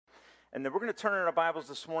And then we're going to turn in our Bibles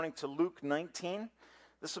this morning to Luke 19.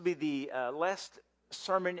 This will be the last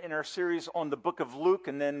sermon in our series on the book of Luke,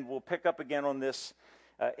 and then we'll pick up again on this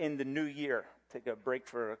in the new year. Take a break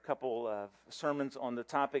for a couple of sermons on the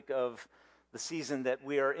topic of the season that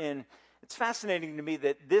we are in. It's fascinating to me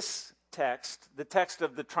that this text, the text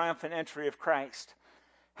of the triumphant entry of Christ,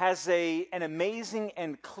 has an amazing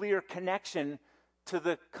and clear connection to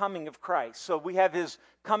the coming of Christ. So we have his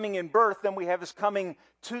coming in birth, then we have his coming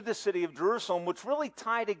to the city of Jerusalem, which really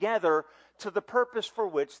tie together to the purpose for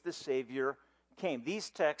which the Savior came.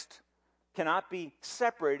 These texts cannot be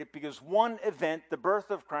separated because one event, the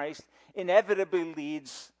birth of Christ, inevitably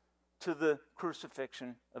leads to the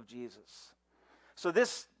crucifixion of Jesus. So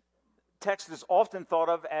this text is often thought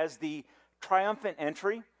of as the triumphant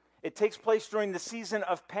entry. It takes place during the season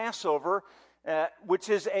of Passover, which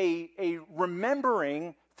is a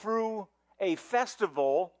remembering through a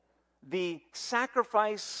festival the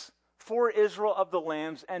sacrifice for Israel of the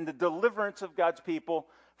lambs and the deliverance of God's people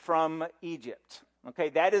from Egypt. Okay,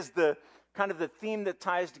 that is the kind of the theme that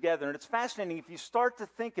ties together. And it's fascinating, if you start to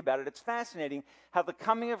think about it, it's fascinating how the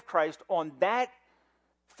coming of Christ on that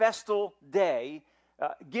festal day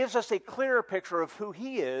gives us a clearer picture of who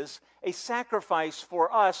he is, a sacrifice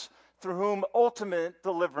for us through whom ultimate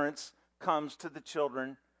deliverance comes to the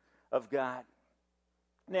children of God.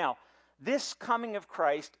 Now, this coming of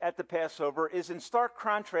Christ at the Passover is in stark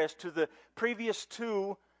contrast to the previous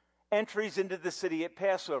two entries into the city at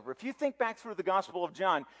Passover. If you think back through the Gospel of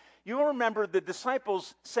John, you'll remember the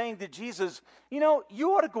disciples saying to Jesus, you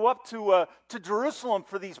ought to go up to Jerusalem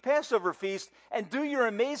for these Passover feasts and do your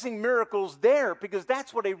amazing miracles there, because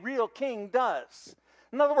that's what a real king does.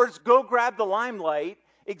 In other words, go grab the limelight,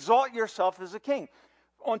 exalt yourself as a king.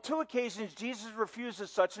 On two occasions, Jesus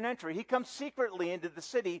refuses such an entry. He comes secretly into the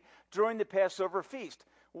city during the Passover feast.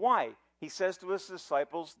 Why? He says to his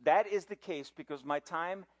disciples, that is the case because my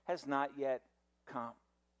time has not yet come.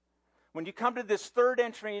 When you come to this third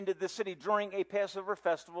entry into the city during a Passover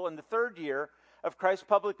festival in the third year of Christ's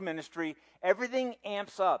public ministry, everything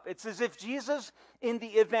amps up. It's as if Jesus, in the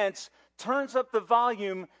events, turns up the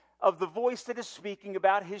volume of the voice that is speaking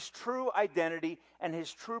about his true identity and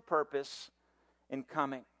his true purpose in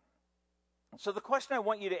coming. So the question I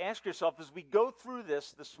want you to ask yourself as we go through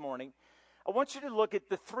this morning, I want you to look at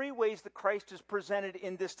the three ways that Christ is presented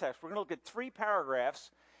in this text. We're going to look at three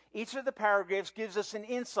paragraphs. Each of the paragraphs gives us an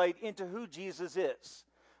insight into who Jesus is.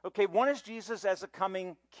 Okay, one is Jesus as a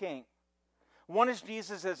coming king. One is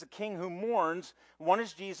Jesus as a king who mourns. One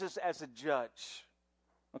is Jesus as a judge.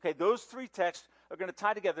 Okay, those three texts are going to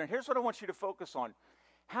tie together. And here's what I want you to focus on.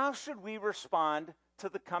 How should we respond to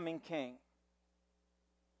the coming king?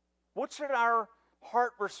 What should our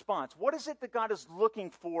heart response? What is it that God is looking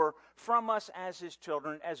for from us as his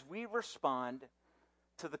children as we respond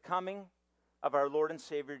to the coming of our Lord and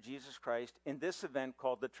Savior Jesus Christ in this event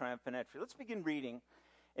called the triumphant entry? Let's begin reading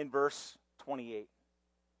in verse 28.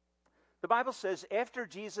 The Bible says, after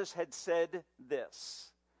Jesus had said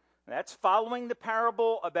this, that's following the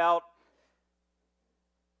parable about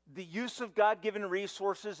the use of God-given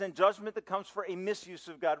resources and judgment that comes for a misuse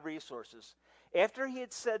of God resources. After he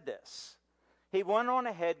had said this, he went on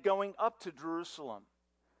ahead going up to Jerusalem.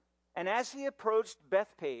 And as he approached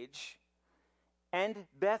Bethphage and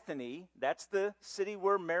Bethany, that's the city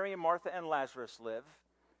where Mary and Martha and Lazarus live,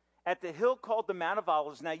 at the hill called the Mount of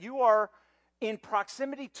Olives. Now you are in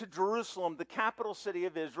proximity to Jerusalem, the capital city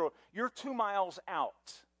of Israel. You're 2 miles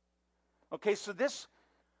out. Okay, so this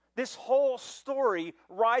whole story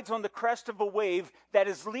rides on the crest of a wave that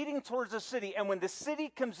is leading towards the city. And when the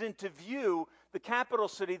city comes into view, the capital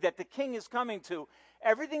city that the king is coming to,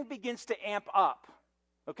 everything begins to amp up.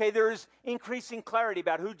 Okay, there is increasing clarity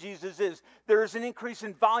about who Jesus is. There is an increase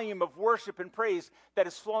in volume of worship and praise that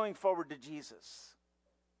is flowing forward to Jesus.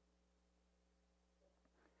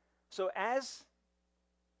 So as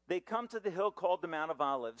they come to the hill called the Mount of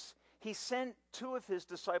Olives, he sent two of his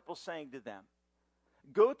disciples, saying to them,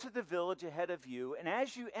 go to the village ahead of you, and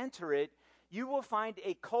as you enter it, you will find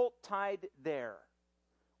a colt tied there,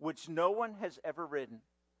 which no one has ever ridden.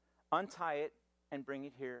 Untie it and bring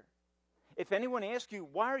it here. If anyone asks you,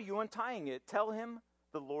 why are you untying it? Tell him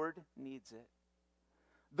the Lord needs it.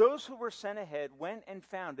 Those who were sent ahead went and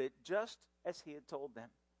found it just as he had told them.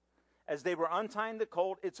 As they were untying the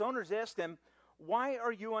colt, its owners asked them, why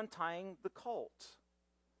are you untying the colt?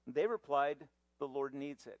 They replied, the Lord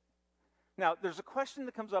needs it. Now, there's a question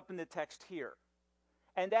that comes up in the text here,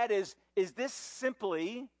 and that is this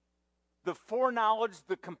simply the foreknowledge,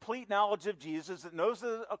 the complete knowledge of Jesus that knows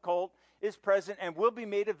that a colt is present and will be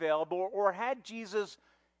made available, or had Jesus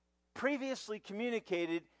previously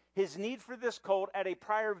communicated his need for this colt at a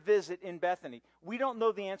prior visit in Bethany? We don't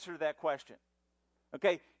know the answer to that question.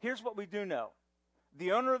 Okay, here's what we do know.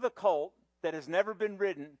 The owner of the colt that has never been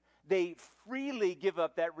ridden, they freely give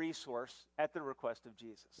up that resource at the request of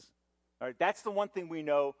Jesus. All right, that's the one thing we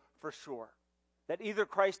know for sure. That either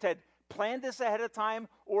Christ had planned this ahead of time,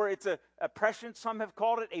 or it's a prescient, some have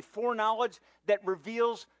called it, a foreknowledge that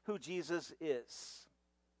reveals who Jesus is.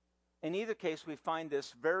 In either case, we find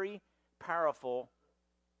this very powerful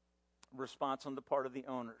response on the part of the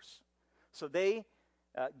owners. So they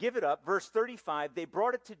give it up. Verse 35, they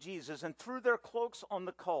brought it to Jesus and threw their cloaks on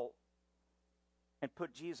the colt and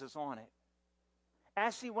put Jesus on it.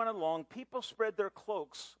 As he went along, people spread their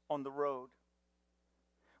cloaks on the road.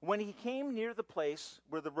 When he came near the place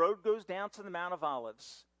where the road goes down to the Mount of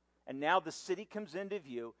Olives, and now the city comes into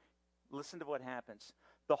view, listen to what happens.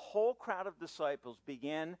 The whole crowd of disciples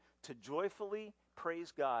began to joyfully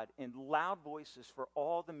praise God in loud voices for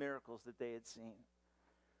all the miracles that they had seen.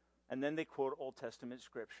 And then they quote Old Testament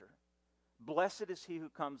scripture. Blessed is he who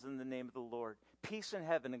comes in the name of the Lord. Peace in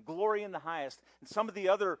heaven and glory in the highest. And some of the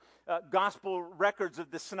other gospel records of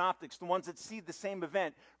the synoptics, the ones that see the same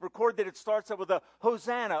event, record that it starts out with a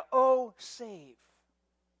Hosanna, oh, save.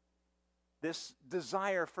 This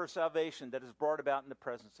desire for salvation that is brought about in the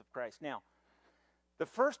presence of Christ. Now, the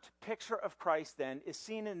first picture of Christ then is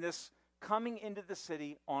seen in this coming into the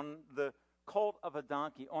city on the colt of a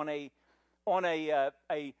donkey, on a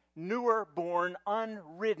newer born,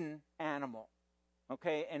 unridden animal.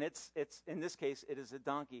 Okay, and it's in this case, it is a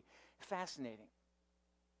donkey. Fascinating.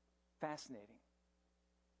 Fascinating.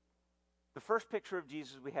 The first picture of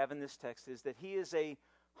Jesus we have in this text is that he is a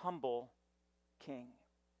humble king.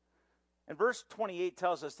 And verse 28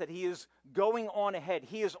 tells us that he is going on ahead.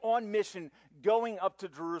 He is on mission, going up to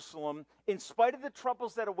Jerusalem. In spite of the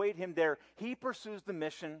troubles that await him there, he pursues the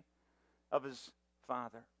mission of his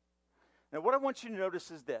Father. Now, what I want you to notice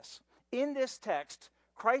is this. In this text,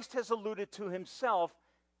 Christ has alluded to himself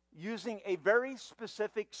using a very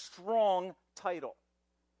specific, strong title.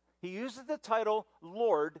 He uses the title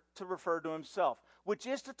Lord to refer to himself, which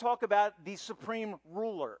is to talk about the supreme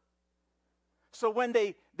ruler. So when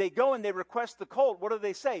they go and they request the colt, what do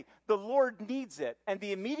they say? The Lord needs it. And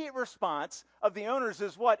the immediate response of the owners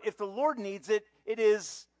is what? If the Lord needs it,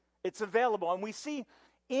 it's available. And we see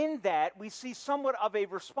in that, we see somewhat of a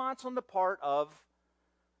response on the part of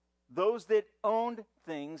those that owned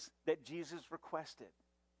things that Jesus requested.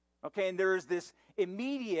 Okay, and there is this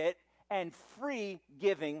immediate and free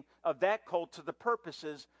giving of that colt to the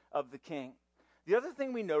purposes of the king. The other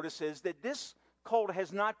thing we notice is that this colt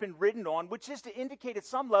has not been ridden on, which is to indicate at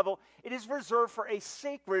some level it is reserved for a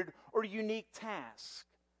sacred or unique task.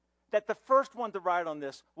 That the first one to ride on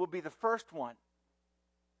this will be the first one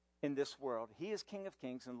in this world. He is King of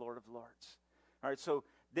Kings and Lord of Lords. All right, so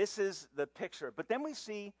this is the picture. But then we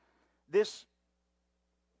see this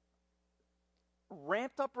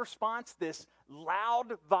ramped up response, this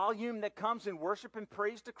loud volume that comes in worship and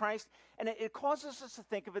praise to Christ. And it causes us to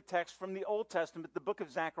think of a text from the Old Testament, the book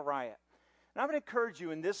of Zechariah. And I'm going to encourage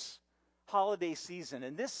you in this holiday season,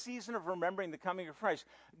 in this season of remembering the coming of Christ,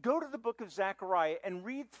 go to the book of Zechariah and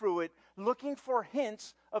read through it, looking for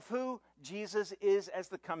hints of who Jesus is as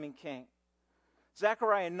the coming king.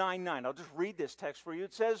 Zechariah 9:9. I'll just read this text for you.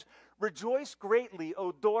 It says, "Rejoice greatly,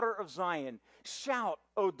 O daughter of Zion. Shout,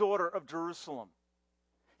 O daughter of Jerusalem.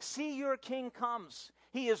 See, your king comes.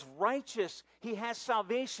 He is righteous. He has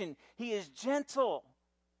salvation. He is gentle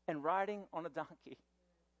and riding on a donkey."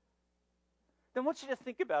 Then I want you to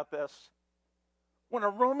think about this. When a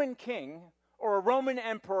Roman king or a Roman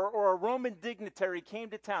emperor or a Roman dignitary came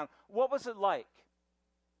to town, what was it like?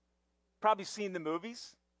 Probably seen the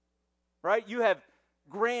movies, right? You have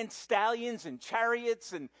grand stallions and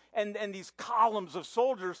chariots and these columns of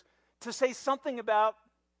soldiers to say something about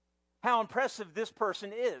how impressive this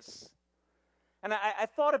person is. And I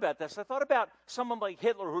thought about this. I thought about someone like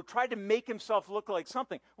Hitler who tried to make himself look like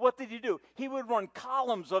something. What did he do? He would run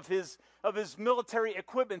columns of his military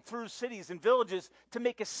equipment through cities and villages to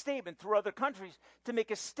make a statement, through other countries, to make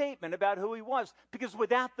a statement about who he was. Because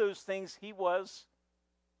without those things, he was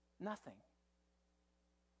nothing.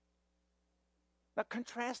 Now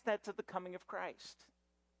contrast that to the coming of Christ.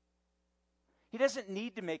 He doesn't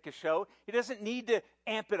need to make a show. He doesn't need to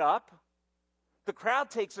amp it up. The crowd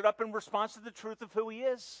takes it up in response to the truth of who he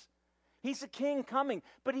is. He's a king coming,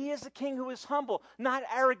 but he is a king who is humble, not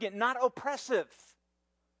arrogant, not oppressive.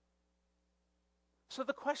 So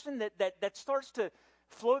the question that starts to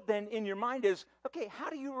float then in your mind is, okay, how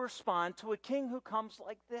do you respond to a king who comes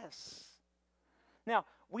like this? Now,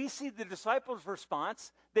 we see the disciples'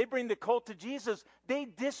 response. They bring the colt to Jesus. They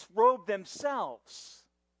disrobe themselves.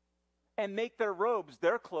 and make their robes,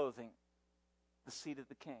 their clothing, the seat of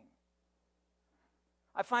the king.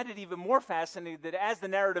 I find it even more fascinating that as the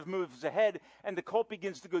narrative moves ahead and the colt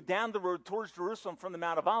begins to go down the road towards Jerusalem from the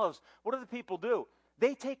Mount of Olives, what do the people do?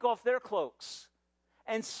 They take off their cloaks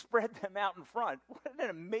and spread them out in front. What an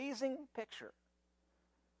amazing picture.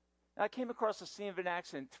 Now, I came across a scene of an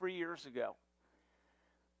accident 3 years ago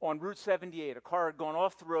on Route 78. A car had gone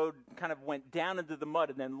off the road, kind of went down into the mud,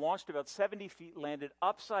 and then launched about 70 feet, landed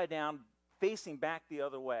upside down, facing back the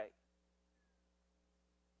other way.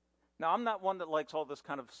 Now, I'm not one that likes all this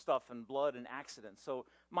kind of stuff and blood and accidents. So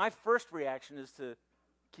my first reaction is to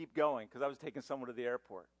keep going because I was taking someone to the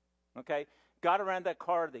airport. Okay? Got around that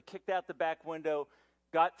car. They kicked out the back window,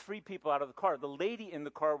 got 3 people out of the car. The lady in the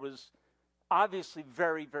car was obviously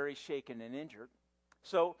very, very shaken and injured.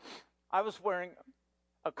 So I was wearing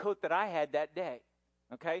a coat that I had that day.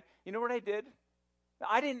 Okay? You know what I did?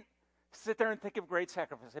 I didn't sit there and think of great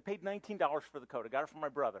sacrifice. I paid $19 for the coat. I got it from my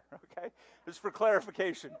brother. Okay? Just for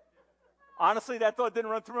clarification. Honestly, that thought didn't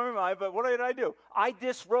run through my mind, but what did I do? I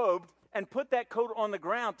disrobed and put that coat on the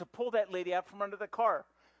ground to pull that lady out from under the car.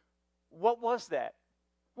 What was that?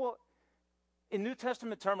 Well, in New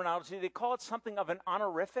Testament terminology, they call it something of an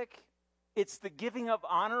honorific. It's the giving of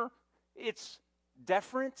honor. It's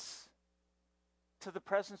deference to the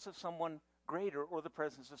presence of someone greater or the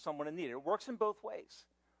presence of someone in need. It works in both ways.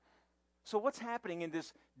 So what's happening in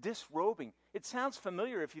this disrobing? It sounds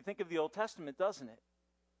familiar if you think of the Old Testament, doesn't it?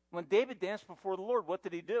 When David danced before the Lord, what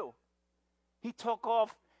did he do? He took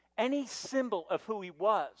off any symbol of who he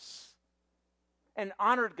was and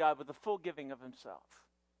honored God with the full giving of himself.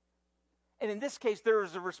 And in this case, there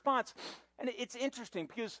is a response. And it's interesting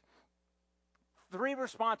because 3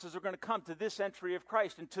 responses are going to come to this entry of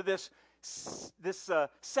Christ and to this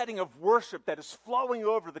setting of worship that is flowing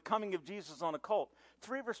over the coming of Jesus on a colt.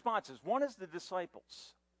 3 responses. One is the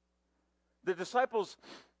disciples. The disciples,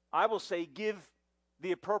 I will say, give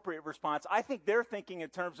the appropriate response. I think they're thinking in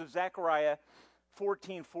terms of Zechariah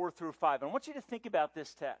 14, 4 through 5. I want you to think about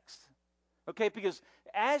this text. Okay, because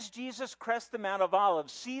as Jesus crests the Mount of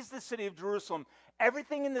Olives, sees the city of Jerusalem,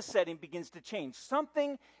 everything in the setting begins to change.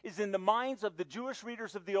 Something is in the minds of the Jewish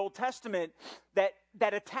readers of the Old Testament that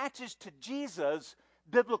attaches to Jesus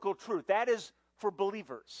biblical truth. That is for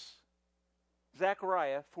believers.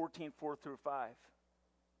 Zechariah 14, 4 through 5.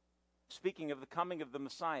 Speaking of the coming of the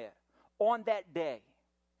Messiah, on that day,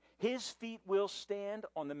 his feet will stand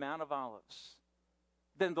on the Mount of Olives.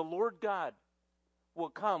 Then the Lord God will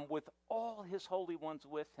come with all his holy ones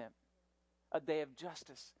with him. A day of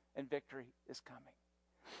justice and victory is coming.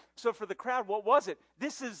 So for the crowd, what was it?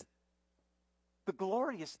 This is the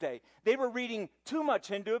glorious day. They were reading too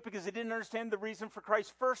much into it because they didn't understand the reason for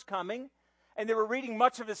Christ's first coming, and they were reading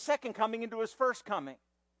much of his second coming into his first coming.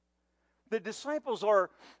 The disciples are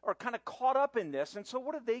kind of caught up in this, and so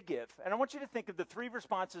what do they give? And I want you to think of the 3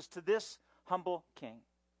 responses to this humble king.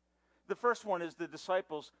 The first one is the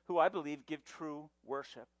disciples, who I believe give true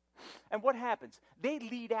worship. And what happens? They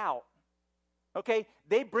lead out. Okay?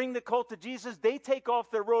 They bring the colt to Jesus, they take off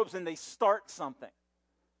their robes, and they start something.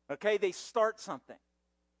 Okay? They start something.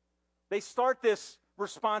 They start this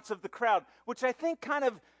response of the crowd, which I think kind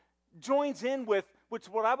of joins in with which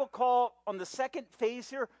what I will call on the second phase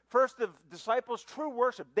here, first of disciples, true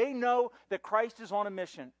worship. They know that Christ is on a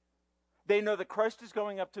mission. They know that Christ is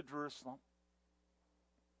going up to Jerusalem.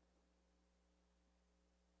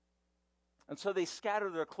 And so they scatter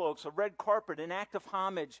their cloaks, a red carpet, an act of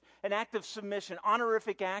homage, an act of submission,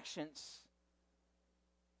 honorific actions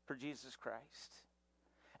for Jesus Christ.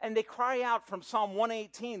 And they cry out from Psalm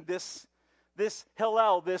 118, this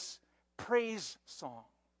Hallel, this praise song.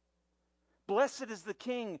 Blessed is the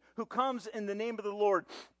King who comes in the name of the Lord.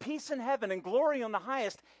 Peace in heaven and glory on the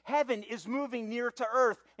highest. Heaven is moving near to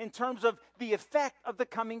earth in terms of the effect of the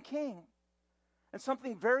coming King. And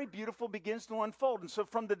something very beautiful begins to unfold. And so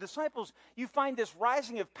from the disciples, you find this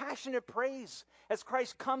rising of passionate praise as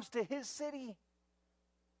Christ comes to his city.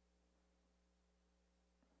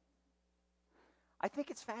 I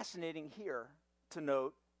think it's fascinating here to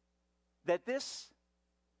note that this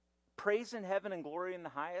praise in heaven and glory in the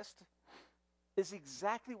highest is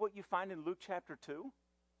exactly what you find in Luke chapter 2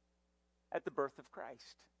 at the birth of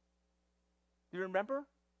Christ. Do you remember?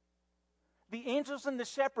 The angels and the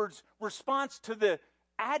shepherds' response to the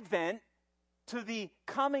advent, to the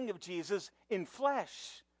coming of Jesus in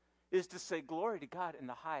flesh, is to say, glory to God in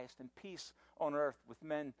the highest and peace on earth with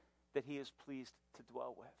men that he is pleased to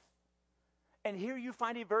dwell with. And here you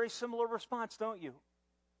find a very similar response, don't you?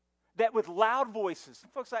 That with loud voices.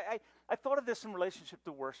 Folks, I thought of this in relationship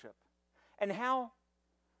to worship. And how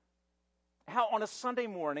on a Sunday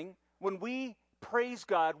morning, when we praise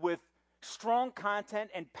God with strong content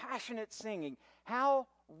and passionate singing, how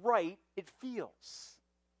right it feels.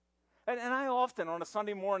 And I often, on a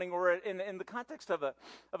Sunday morning or in the context of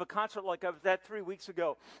a concert like I was at 3 weeks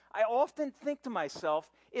ago, I often think to myself,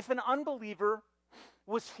 if an unbeliever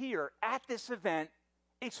was here at this event,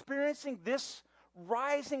 experiencing this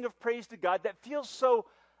rising of praise to God that feels so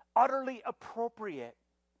utterly appropriate,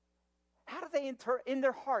 how do they, in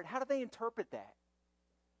their heart, how do they interpret that?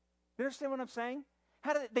 You understand what I'm saying?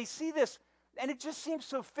 How do they see this? And it just seems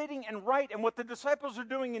so fitting and right. And what the disciples are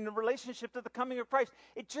doing in the relationship to the coming of Christ,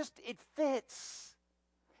 it fits.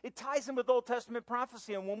 It ties in with Old Testament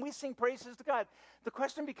prophecy. And when we sing praises to God, the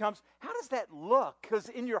question becomes, how does that look? Because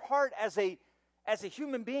in your heart as a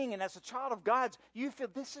human being and as a child of God's, you feel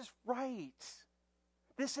this is right.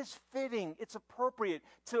 This is fitting. It's appropriate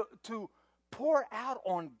to pour out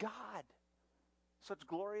on God such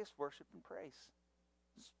glorious worship and praise.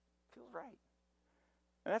 It just feels right.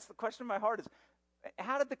 And that's the question in my heart is,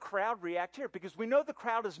 how did the crowd react here? Because we know the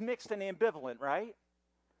crowd is mixed and ambivalent, right?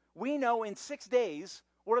 We know in 6 days,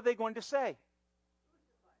 what are they going to say?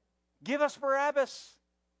 Give us Barabbas.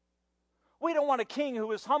 We don't want a king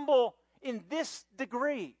who is humble in this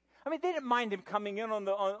degree. I mean, they didn't mind him coming in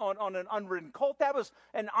on an unridden colt. That was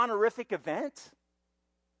an honorific event.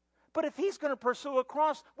 But if he's going to pursue a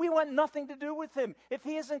cross, we want nothing to do with him. If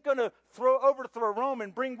he isn't going to overthrow Rome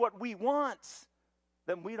and bring what we want,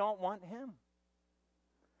 then we don't want him.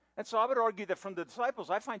 And so I would argue that from the disciples,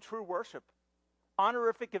 I find true worship,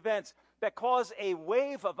 honorific events that cause a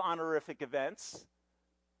wave of honorific events.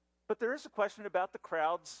 But there is a question about the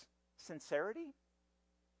crowd's sincerity.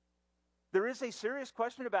 There is a serious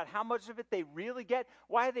question about how much of it they really get.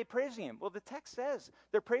 Why are they praising him? Well, the text says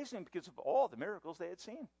they're praising him because of all the miracles they had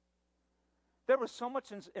seen. There was so much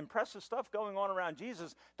impressive stuff going on around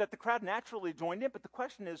Jesus that the crowd naturally joined in. But the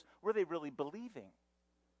question is, were they really believing?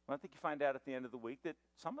 Well, I think you find out at the end of the week that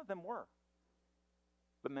some of them were,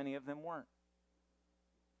 but many of them weren't.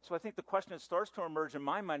 So I think the question that starts to emerge in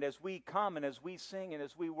my mind as we come and as we sing and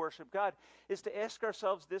as we worship God is to ask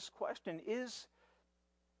ourselves this question: is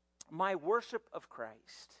my worship of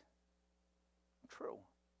Christ true?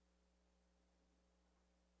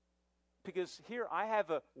 Because here I have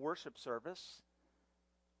a worship service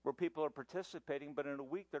where people are participating, but in a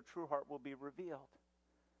week their true heart will be revealed.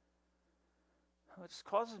 It just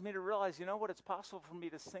causes me to realize, you know what, it's possible for me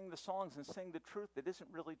to sing the songs and sing the truth that isn't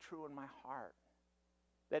really true in my heart.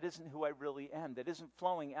 That isn't who I really am. That isn't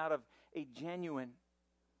flowing out of a genuine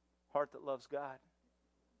heart that loves God.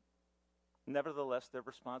 Nevertheless, their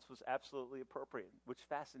response was absolutely appropriate, which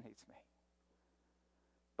fascinates me.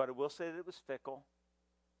 But I will say that it was fickle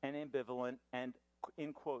and ambivalent and,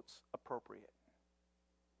 in quotes, appropriate.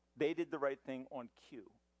 They did the right thing on cue.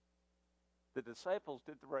 The disciples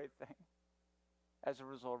did the right thing as a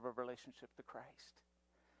result of a relationship to Christ.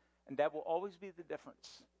 And that will always be the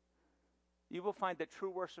difference. You will find that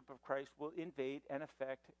true worship of Christ will invade and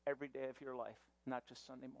affect every day of your life, not just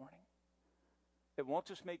Sunday morning. It won't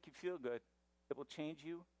just make you feel good. It will change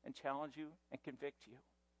you and challenge you and convict you.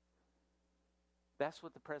 That's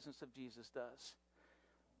what the presence of Jesus does.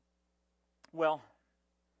 Well,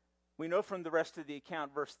 we know from the rest of the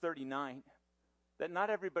account, verse 39, that not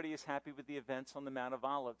everybody is happy with the events on the Mount of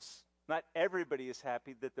Olives. Not everybody is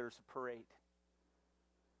happy that there's a parade.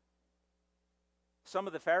 Some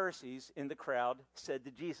of the Pharisees in the crowd said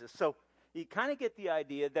to Jesus. So you kind of get the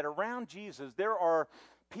idea that around Jesus there are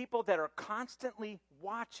people that are constantly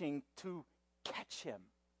watching to catch him.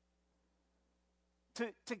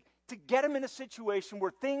 To get him in a situation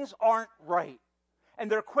where things aren't right.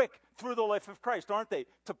 And they're quick through the life of Christ, aren't they?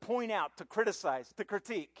 To point out, to criticize, to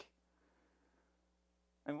critique.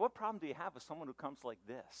 And what problem do you have with someone who comes like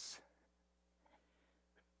this?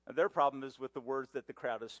 Their problem is with the words that the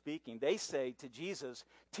crowd is speaking. They say to Jesus,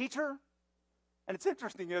 "Teacher," and it's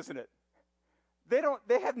interesting, isn't it?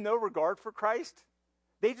 They have no regard for Christ.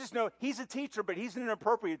 They just know he's a teacher, but he's an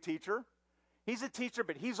inappropriate teacher. He's a teacher,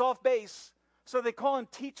 but he's off base. So they call him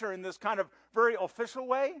teacher in this kind of very official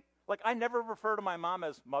way. Like, I never refer to my mom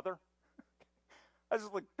as mother.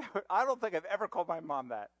 I don't think I've ever called my mom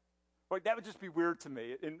that. Like, that would just be weird to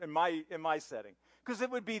me in my setting. Because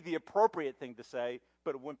it would be the appropriate thing to say,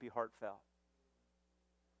 but it wouldn't be heartfelt.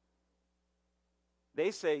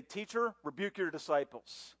 They say, "Teacher, rebuke your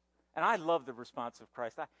disciples." And I love the response of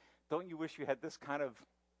Christ. Don't you wish you had this kind of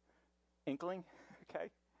inkling?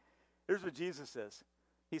 Okay. Here's what Jesus says.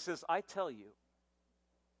 He says, "I tell you,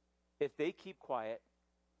 if they keep quiet,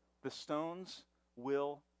 the stones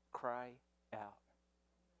will cry out."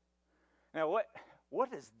 Now,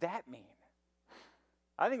 what does that mean?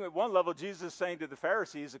 I think at one level, Jesus is saying to the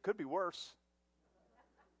Pharisees, it could be worse.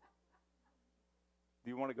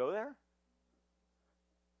 you want to go there?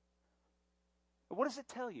 What does it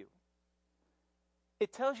tell you?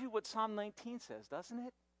 It tells you what Psalm 19 says, doesn't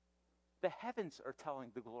it? The heavens are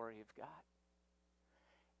telling the glory of God.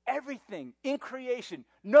 Everything in creation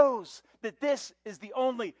knows that this is the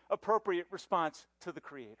only appropriate response to the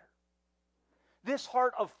Creator. This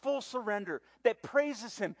heart of full surrender that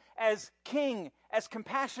praises him as King, as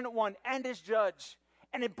compassionate one, and as judge,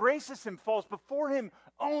 and embraces him, falls before him,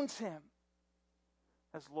 owns him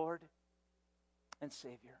as Lord and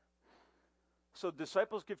Savior. So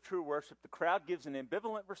disciples give true worship. The crowd gives an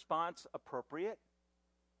ambivalent response, appropriate.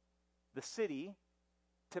 The city,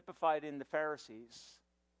 typified in the Pharisees,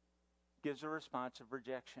 gives a response of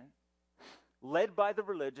rejection. Led by the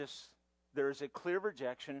religious, there is a clear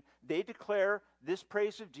rejection. They declare this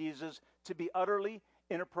praise of Jesus to be utterly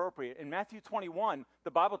inappropriate. In Matthew 21,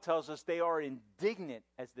 the Bible tells us they are indignant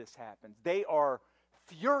as this happens. They are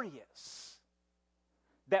furious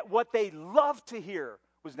that what they loved to hear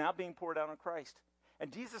was now being poured out on Christ.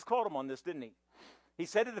 And Jesus called them on this, didn't he? He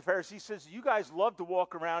said to the Pharisees, he says, you guys love to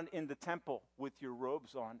walk around in the temple with your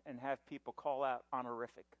robes on and have people call out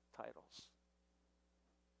honorific titles.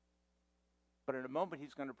 But in a moment,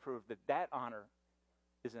 he's going to prove that that honor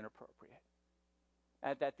is inappropriate.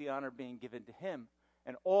 And that the honor being given to him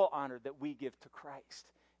and all honor that we give to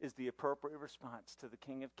Christ is the appropriate response to the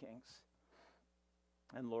King of Kings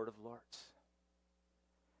and Lord of Lords.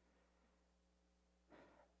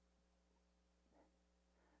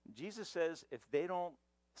 Jesus says if they don't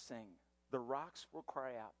sing, the rocks will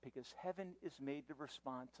cry out because heaven is made to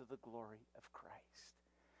respond to the glory of Christ.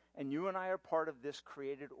 And you and I are part of this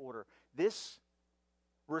created order. This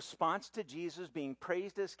response to Jesus being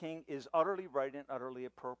praised as King is utterly right and utterly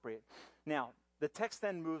appropriate. Now, the text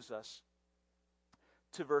then moves us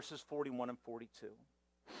to verses 41 and 42.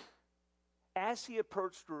 As he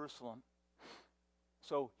approached Jerusalem,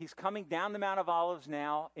 so he's coming down the Mount of Olives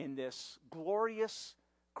now in this glorious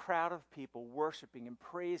crowd of people worshiping and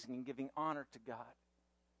praising and giving honor to God.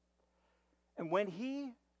 And when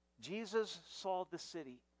Jesus saw the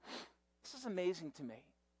city, this is amazing to me.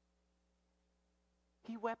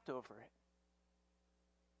 He wept over it.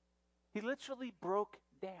 He literally broke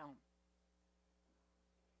down.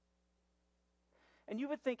 And you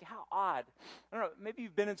would think, how odd. I don't know, maybe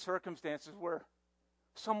you've been in circumstances where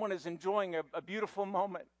someone is enjoying a beautiful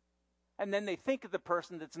moment, and then they think of the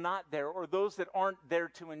person that's not there or those that aren't there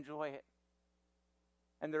to enjoy it.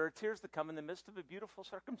 And there are tears that come in the midst of a beautiful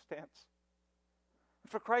circumstance.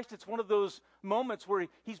 For Christ, it's one of those moments where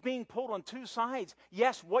he's being pulled on two sides.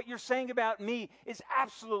 Yes, what you're saying about me is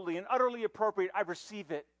absolutely and utterly appropriate. I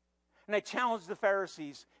receive it. And I challenge the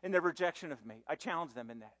Pharisees in their rejection of me. I challenge them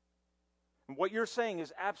in that. And what you're saying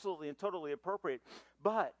is absolutely and totally appropriate.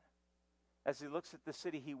 But as he looks at the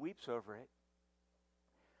city, he weeps over it.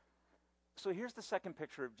 So here's the second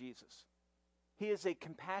picture of Jesus. He is a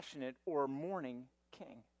compassionate or mourning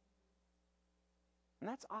king. And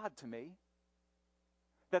that's odd to me.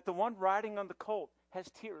 That the one riding on the colt has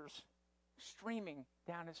tears streaming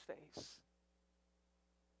down his face.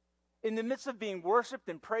 In the midst of being worshiped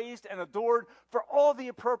and praised and adored for all the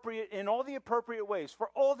appropriate ways, for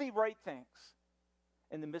all the right things.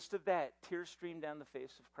 In the midst of that, tears stream down the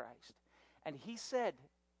face of Christ. And he said,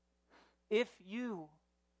 if you,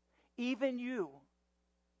 even you.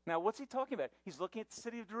 Now, what's he talking about? He's looking at the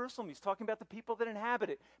city of Jerusalem. He's talking about the people that inhabit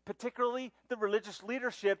it, particularly the religious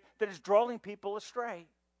leadership that is drawing people astray.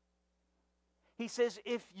 He says,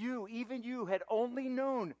 if you, even you, had only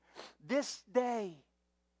known this day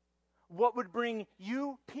what would bring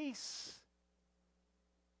you peace,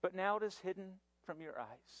 but now it is hidden from your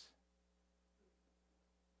eyes.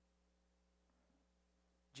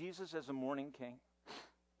 Jesus as a mourning king.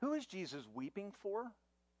 Who is Jesus weeping for?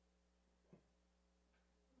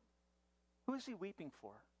 Who is he weeping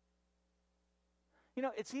for? You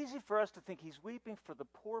know, it's easy for us to think he's weeping for the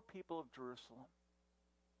poor people of Jerusalem.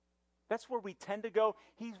 That's where we tend to go.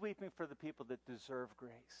 He's weeping for the people that deserve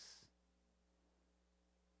grace.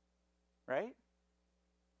 Right?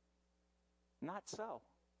 Not so.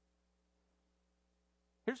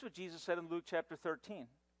 Here's what Jesus said in Luke chapter 13.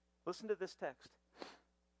 Listen to this text.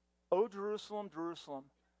 O Jerusalem, Jerusalem.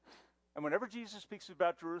 And whenever Jesus speaks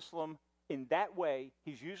about Jerusalem in that way,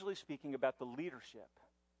 he's usually speaking about the leadership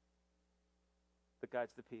that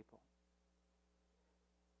guides the people.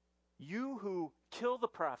 You who kill the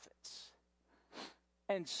prophets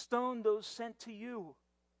and stone those sent to you,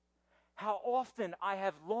 how often I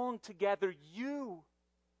have longed to gather you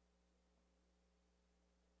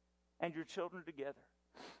and your children together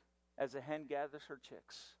as a hen gathers her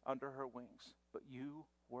chicks under her wings, but you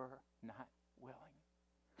were not willing.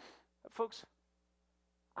 Folks,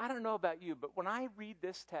 I don't know about you, but when I read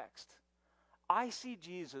this text, I see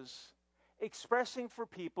Jesus expressing for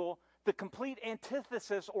people the complete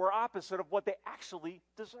antithesis or opposite of what they actually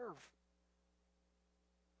deserve.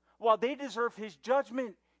 While they deserve his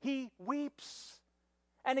judgment, he weeps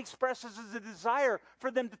and expresses a desire for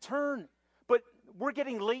them to turn. But we're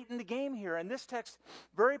getting late in the game here, and this text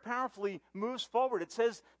very powerfully moves forward. It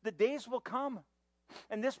says, the days will come.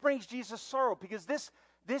 And this brings Jesus sorrow, because this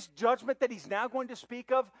judgment that he's now going to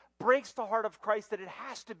speak of breaks the heart of Christ, that it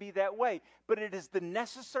has to be that way. But it is the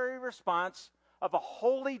necessary response of a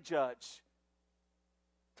holy judge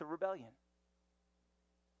to rebellion.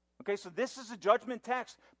 Okay, so this is a judgment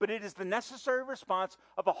text, but it is the necessary response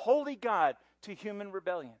of a holy God to human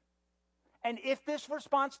rebellion. And if this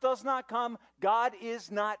response does not come, God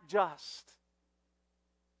is not just.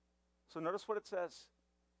 So notice what it says.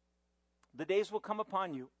 The days will come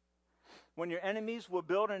upon you when your enemies will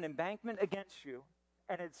build an embankment against you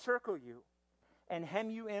and encircle you and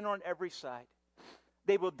hem you in on every side.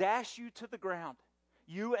 They will dash you to the ground,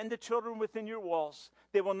 you and the children within your walls.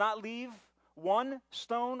 They will not leave one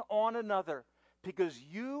stone on another, because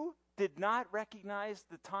you did not recognize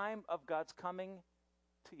the time of God's coming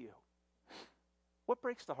to you. What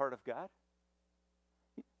breaks the heart of God?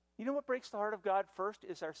 You know what breaks the heart of God? First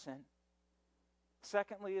is our sin.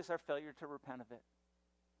 Secondly is our failure to repent of it.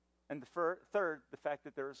 And the third, the fact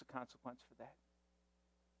that there is a consequence for that.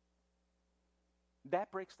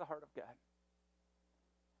 That breaks the heart of God.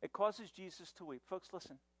 It causes Jesus to weep. Folks,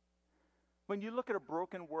 listen. When you look at a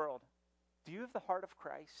broken world, do you have the heart of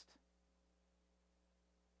Christ?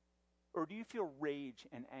 Or do you feel rage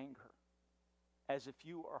and anger as if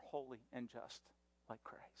you are holy and just like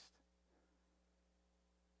Christ?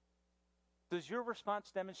 Does your response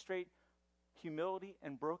demonstrate humility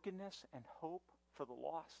and brokenness and hope for the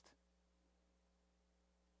lost?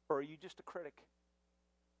 Or are you just a critic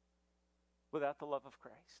without the love of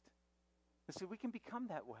Christ? And see, we can become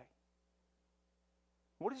that way.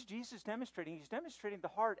 What is Jesus demonstrating? He's demonstrating the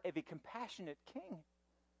heart of a compassionate king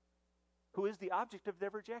who is the object of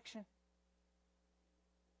their rejection.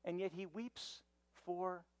 And yet he weeps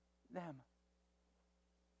for them.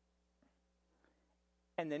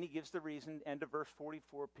 And then he gives the reason, end of verse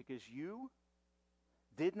 44, because you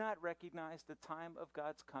did not recognize the time of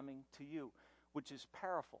God's coming to you, which is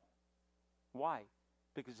powerful. Why?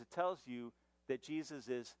 Because it tells you that Jesus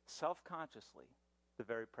is self-consciously the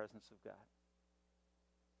very presence of God.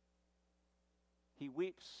 He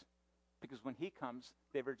weeps because when he comes,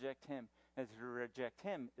 they reject him. And to reject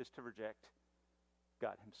him is to reject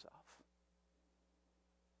God himself.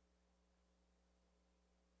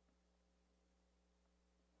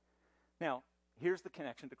 Now, here's the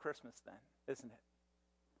connection to Christmas then, isn't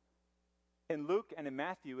it? In Luke and in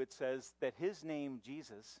Matthew, it says that his name,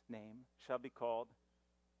 Jesus' name, shall be called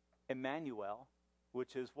Emmanuel,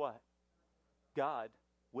 which is what? God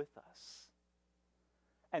with us.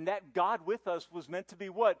 And that God with us was meant to be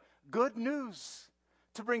what? Good news.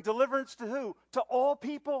 To bring deliverance to who? To all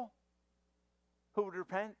people who would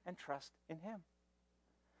repent and trust in him.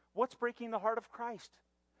 What's breaking the heart of Christ?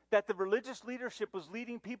 That the religious leadership was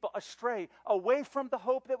leading people astray, away from the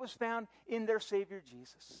hope that was found in their Savior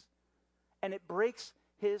Jesus. And it breaks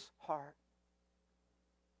his heart.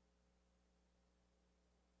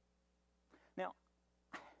 Now,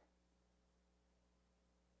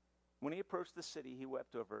 when he approached the city, he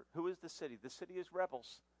wept over it. Who is the city? The city is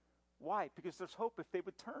rebels. Why? Because there's hope if they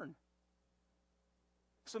would turn.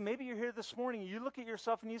 So maybe you're here this morning, you look at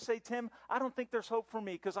yourself and you say, Tim, I don't think there's hope for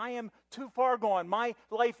me because I am too far gone. My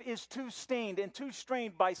life is too stained and too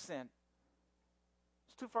strained by sin.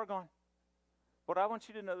 It's too far gone. What I want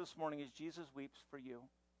you to know this morning is Jesus weeps for you.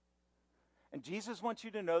 And Jesus wants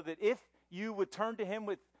you to know that if you would turn to him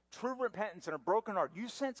with true repentance and a broken heart, you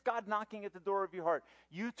sense God knocking at the door of your heart,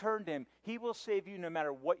 you turn to him, he will save you no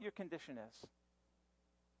matter what your condition is.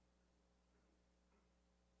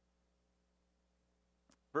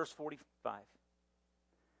 Verse 45.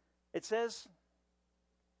 It says,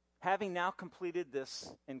 having now completed this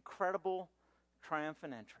incredible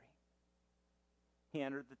triumphant entry, he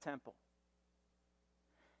entered the temple.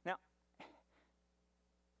 Now,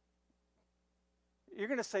 you're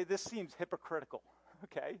going to say this seems hypocritical,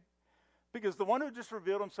 okay? Because the one who just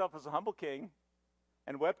revealed himself as a humble king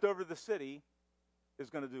and wept over the city is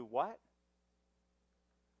going to do what?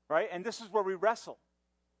 Right? And this is where we wrestle.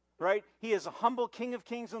 Right? He is a humble King of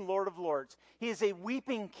kings and Lord of lords. He is a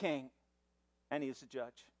weeping king, and he is a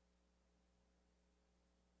judge.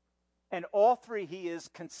 And all three he is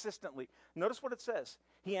consistently. Notice what it says.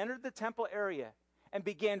 He entered the temple area and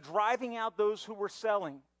began driving out those who were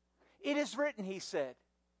selling. It is written, he said,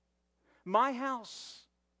 my house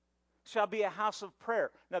shall be a house of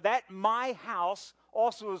prayer. Now that my house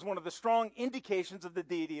also is one of the strong indications of the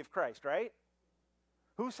deity of Christ, right?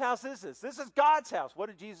 Whose house is this? This is God's house. What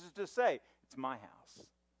did Jesus just say? It's my house.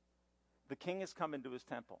 The king has come into his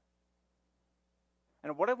temple.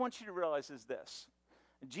 And what I want you to realize is this.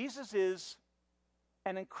 Jesus is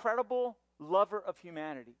an incredible lover of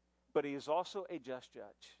humanity, but he is also a just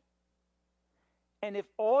judge. And if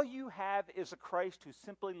all you have is a Christ who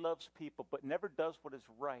simply loves people but never does what is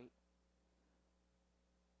right,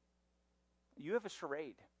 you have a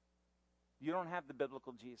charade. You don't have the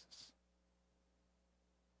biblical Jesus.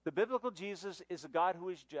 The biblical Jesus is a God who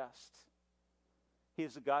is just. He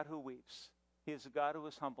is a God who weeps. He is a God who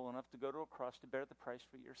is humble enough to go to a cross to bear the price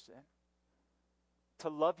for your sin, to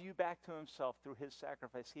love you back to himself through his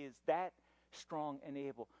sacrifice. He is that strong and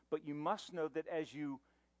able. But you must know that as you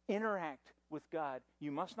interact with God,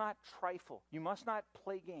 you must not trifle. You must not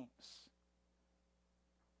play games,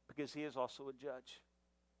 because he is also a judge.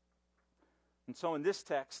 And so in this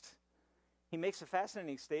text, he makes a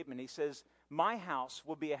fascinating statement. He says, my house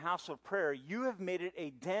will be a house of prayer. You have made it a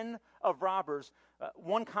den of robbers.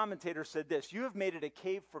 One commentator said this, you have made it a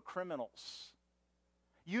cave for criminals.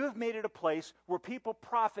 You have made it a place where people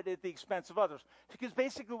profit at the expense of others. Because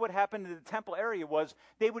basically what happened in the temple area was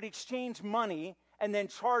they would exchange money and then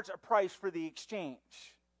charge a price for the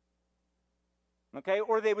exchange. Okay?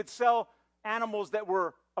 Or they would sell animals that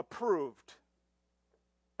were approved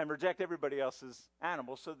and reject everybody else's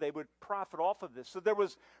animals, so they would profit off of this. So there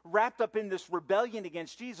was, wrapped up in this rebellion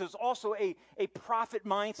against Jesus, also a profit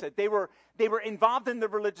mindset. They were involved in the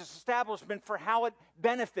religious establishment for how it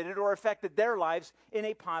benefited or affected their lives in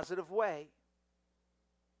a positive way.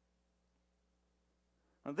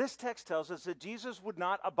 Now, this text tells us that Jesus would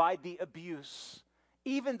not abide the abuse,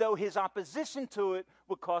 even though his opposition to it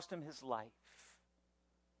would cost him his life.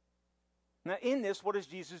 Now, in this, what is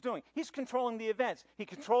Jesus doing? He's controlling the events. He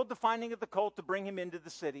controlled the finding of the colt to bring him into the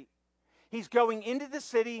city. He's going into the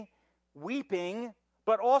city weeping,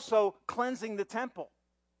 but also cleansing the temple,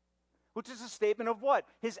 which is a statement of what?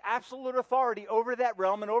 His absolute authority over that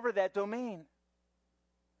realm and over that domain.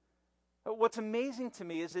 But what's amazing to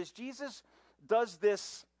me is as Jesus does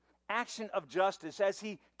this action of justice, as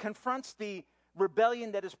he confronts the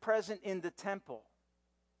rebellion that is present in the temple,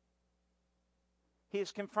 he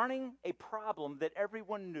is confronting a problem that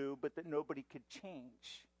everyone knew, but that nobody could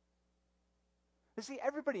change. You see,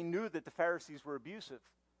 everybody knew that the Pharisees were abusive,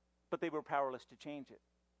 but they were powerless to change it.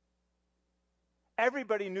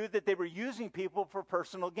 Everybody knew that they were using people for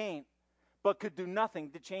personal gain, but could do nothing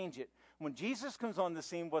to change it. When Jesus comes on the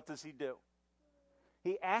scene, what does he do?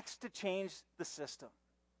 He acts to change the system.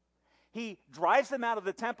 He drives them out of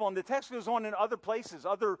the temple, and the text goes on in other places,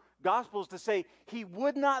 other gospels, to say he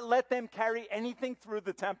would not let them carry anything through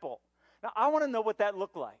the temple. Now, I want to know what that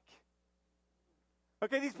looked like.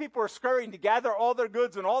 Okay, these people are scurrying to gather all their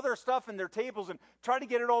goods and all their stuff and their tables and try to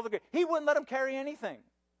get it all together. He wouldn't let them carry anything.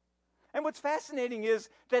 And what's fascinating is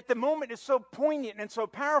that the moment is so poignant and so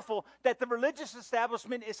powerful that the religious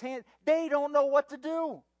establishment is they don't know what to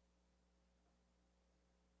do,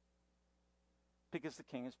 because the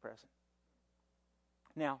king is present.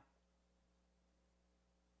 Now,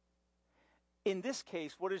 in this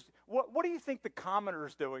case, what do you think the commoner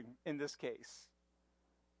is doing in this case?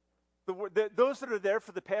 Those that are there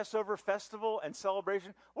for the Passover festival and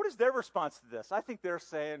celebration, what is their response to this? I think they're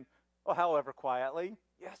saying, oh, however quietly,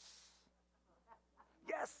 yes,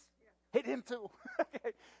 hit him too.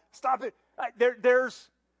 Okay, stop it.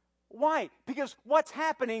 Why? Because what's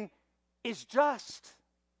happening is just.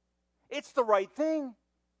 It's the right thing.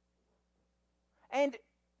 And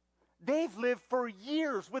they've lived for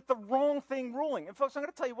years with the wrong thing ruling. And folks, I'm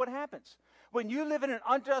going to tell you what happens. When you live in an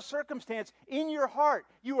unjust circumstance, in your heart,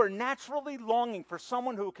 you are naturally longing for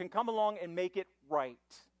someone who can come along and make it right.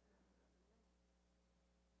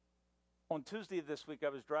 On Tuesday of this week, I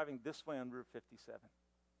was driving this way on Route 57.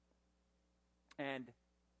 And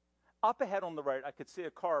up ahead on the right, I could see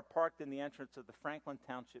a car parked in the entrance of the Franklin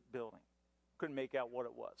Township building. Couldn't make out what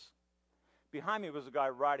it was. Behind me was a guy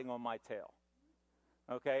riding on my tail,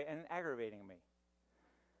 okay, and aggravating me.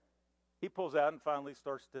 He pulls out and finally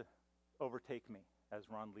starts to overtake me, as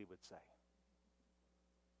Ron Lee would say.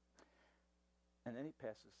 And then he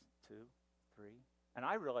passes 2, 3, and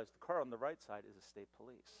I realize the car on the right side is a state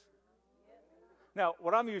police. Now,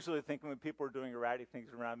 what I'm usually thinking when people are doing erratic things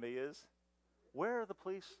around me is, where are the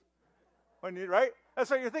police? Right? That's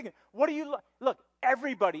what you're thinking. What do you look?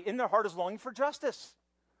 Everybody in their heart is longing for justice.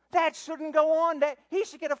 That shouldn't go on. That he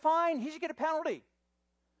should get a fine. He should get a penalty.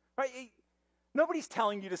 Right? Nobody's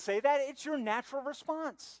telling you to say that. It's your natural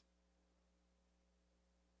response.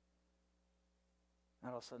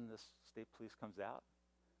 And all of a sudden, this state police comes out.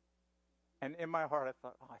 And in my heart, I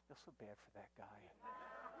thought, I feel so bad for that guy.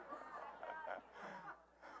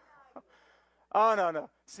 Oh, no.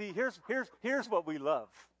 See, here's what we love.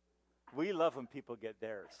 We love when people get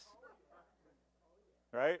theirs.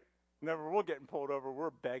 Right? Whenever we're getting pulled over, we're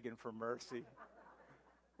begging for mercy.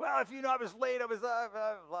 Well, if you know I was late, I was blah,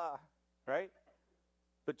 blah, blah. Right?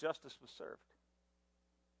 But justice was served.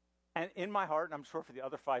 And in my heart, and I'm sure for the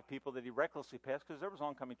other 5 people that he recklessly passed, because there was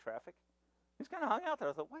oncoming traffic, he's kind of hung out there.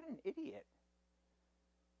 I thought, what an idiot.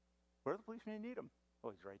 Where are the policemen? You need him. Oh,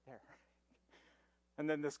 he's right there. And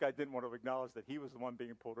then this guy didn't want to acknowledge that he was the one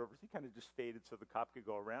being pulled over. So he kind of just faded so the cop could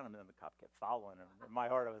go around him, and then the cop kept following him. In my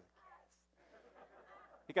heart, I was, yes.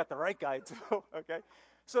 He got the right guy, too, okay?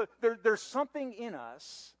 So there's something in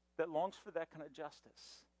us that longs for that kind of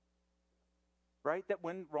justice, right? That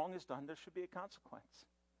when wrong is done, there should be a consequence.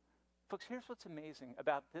 Folks, here's what's amazing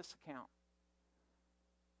about this account.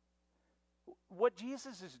 What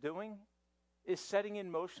Jesus is doing is setting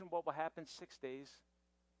in motion what will happen 6 days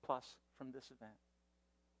plus from this event.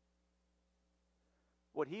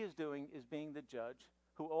 What he is doing is being the judge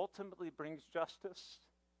who ultimately brings justice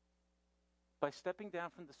by stepping down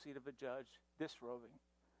from the seat of a judge, disrobing,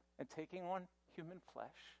 and taking on human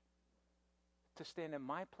flesh to stand in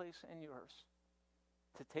my place and yours,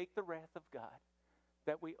 to take the wrath of God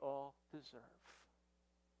that we all deserve.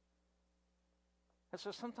 And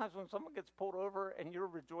so sometimes when someone gets pulled over and you're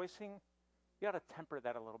rejoicing, you ought to temper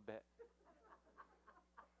that a little bit.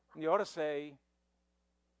 And you ought to say,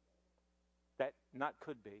 that not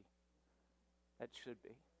could be, that should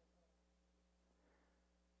be.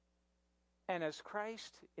 And as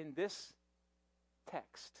Christ in this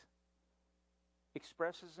text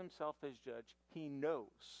expresses himself as judge, he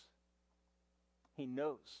knows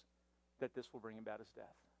that this will bring about his death.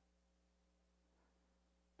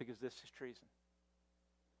 Because this is treason.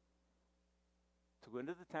 To go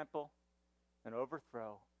into the temple and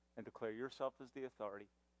overthrow and declare yourself as the authority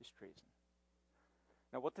is treason.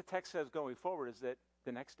 Now, what the text says going forward is that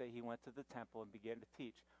the next day he went to the temple and began to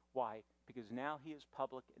teach. Why? Because now he is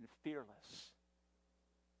public and fearless.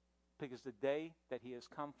 Because the day that he has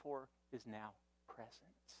come for is now present.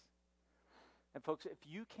 And folks, if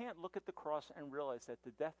you can't look at the cross and realize that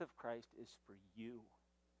the death of Christ is for you,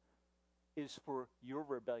 is for your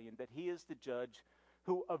rebellion, that he is the judge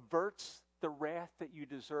who averts the wrath that you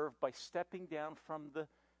deserve by stepping down from the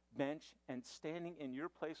bench and standing in your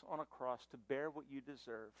place on a cross to bear what you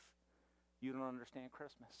deserve, you don't understand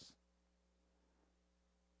Christmas.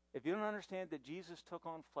 If you don't understand that Jesus took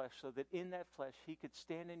on flesh so that in that flesh he could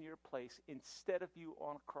stand in your place instead of you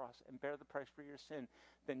on a cross and bear the price for your sin,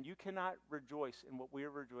 then you cannot rejoice in what we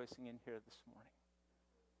are rejoicing in here this morning.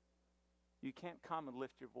 You can't come and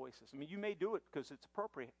lift your voices. I mean, you may do it because it's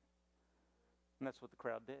appropriate. And that's what the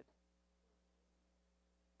crowd did.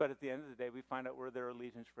 But at the end of the day, we find out where their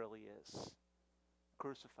allegiance really is.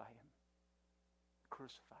 Crucify him.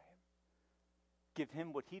 Crucify him. Give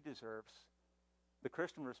him what he deserves. The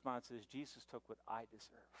Christian response is, Jesus took what I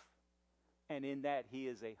deserve. And in that, he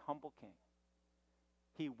is a humble king.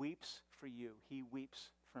 He weeps for you. He weeps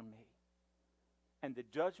for me. And the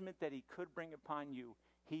judgment that he could bring upon you,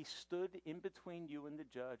 he stood in between you and the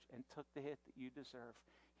judge and took the hit that you deserve.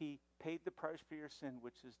 He paid the price for your sin,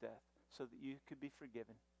 which is death, so that you could be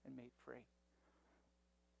forgiven and made free.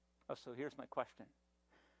 Oh, so here's my question.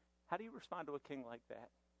 How do you respond to a king like that?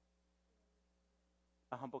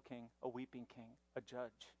 A humble king, a weeping king, a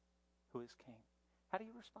judge who is king. How do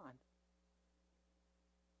you respond?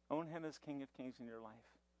 Own him as King of Kings in your life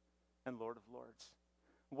and Lord of Lords.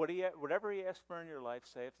 Whatever he asks for in your life,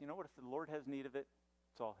 say, you know what, if the Lord has need of it,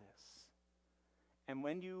 it's all his. And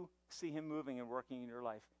when you see him moving and working in your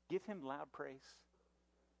life, give him loud praise.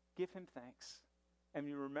 Give him thanks. And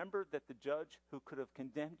you remember that the judge who could have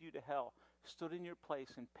condemned you to hell stood in your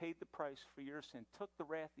place and paid the price for your sin, took the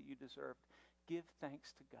wrath that you deserved. Give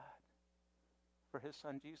thanks to God for his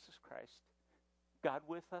son, Jesus Christ. God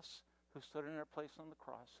with us, who stood in our place on the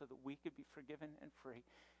cross so that we could be forgiven and free.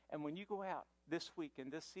 And when you go out this week in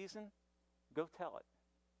this season, go tell it.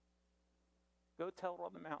 Go tell it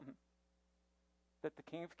on the mountain that the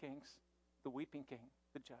King of Kings, the weeping king,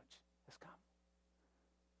 the judge, has come.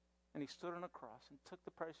 And he stood on a cross and took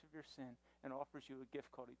the price of your sin and offers you a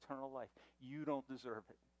gift called eternal life. You don't deserve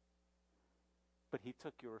it. But he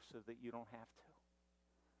took yours so that you don't have to.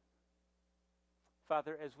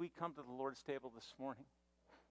 Father, as we come to the Lord's table this morning,